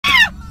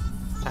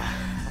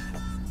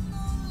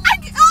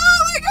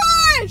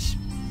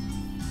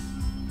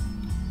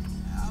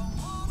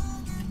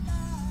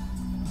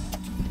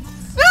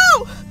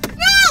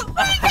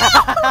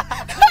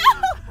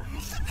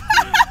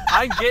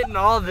getting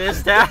all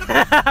this down.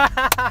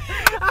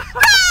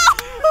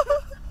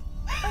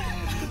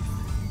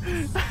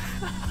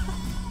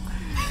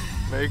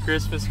 Merry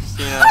Christmas,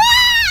 Christina.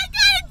 I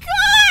got a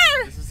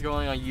car! This is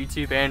going on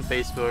YouTube and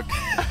Facebook. No,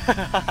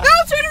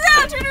 turn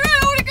around, I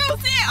want to go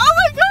see it. Oh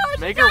my gosh,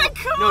 Make I her, got a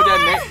car! no,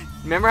 Dad,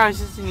 remember how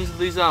she needs to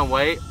lose on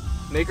weight?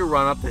 Make her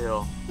run up the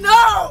hill.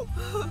 No!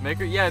 Make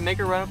her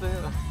run up the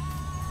hill.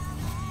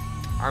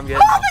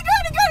 Armageddon. Oh my god,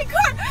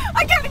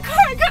 I got a car!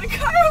 I got a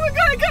car! Oh my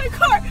god, I got a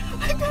car!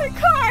 I got a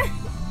car!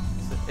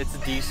 It's a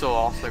diesel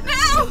also.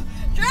 No!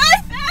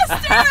 Drive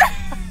faster!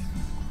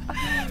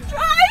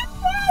 Drive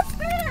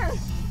faster!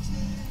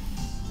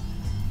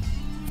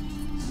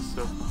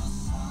 So,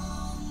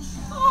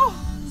 Oh.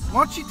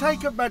 Why don't you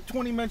take up about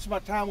 20 minutes of my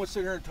time? We'll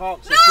sit here and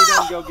talk so she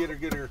doesn't go get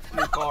her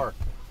new car.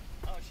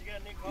 Oh, she got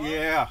a new car?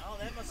 Yeah. Oh,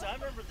 that must. I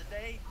remember the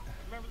day.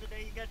 Remember the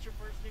day you got your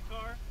first new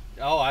car?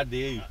 Oh, I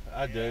do.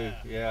 I do.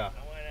 Yeah. I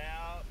went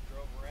out,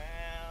 drove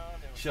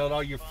around. It was Showed all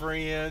so your fun.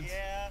 friends.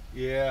 Yeah.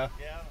 Yeah.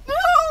 Yeah. No!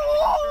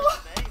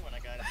 First day when I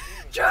got it too.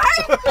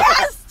 Drive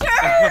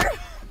faster!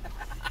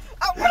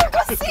 I want to go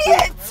see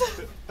it!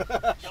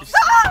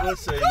 Stop!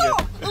 Let's see Go! you. I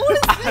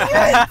want to see it!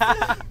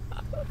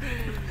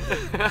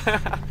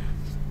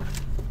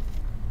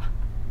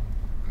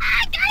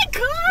 I got a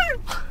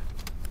car!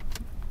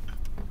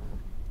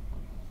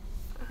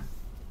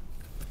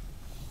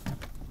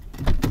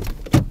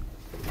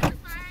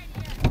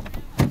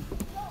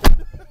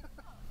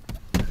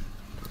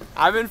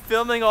 I've been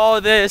filming all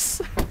of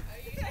this.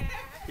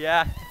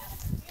 Yeah. Good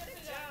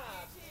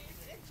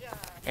job.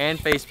 And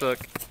Facebook.